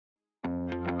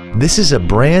This is a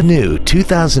brand new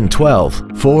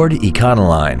 2012 Ford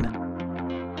Econoline.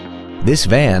 This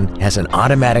van has an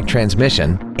automatic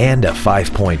transmission and a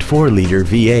 5.4-liter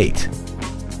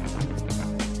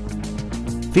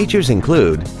V8. Features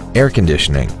include air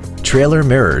conditioning, trailer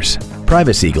mirrors,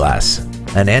 privacy glass,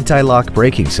 an anti-lock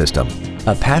braking system,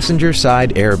 a passenger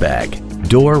side airbag,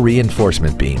 door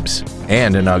reinforcement beams,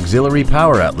 and an auxiliary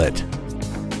power outlet.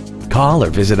 Call or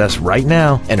visit us right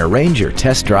now and arrange your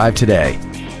test drive today.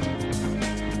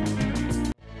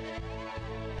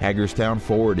 Hagerstown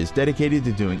Ford is dedicated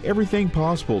to doing everything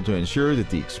possible to ensure that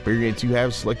the experience you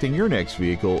have selecting your next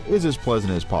vehicle is as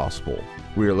pleasant as possible.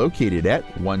 We are located at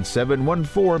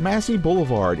 1714 Massey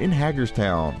Boulevard in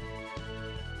Hagerstown.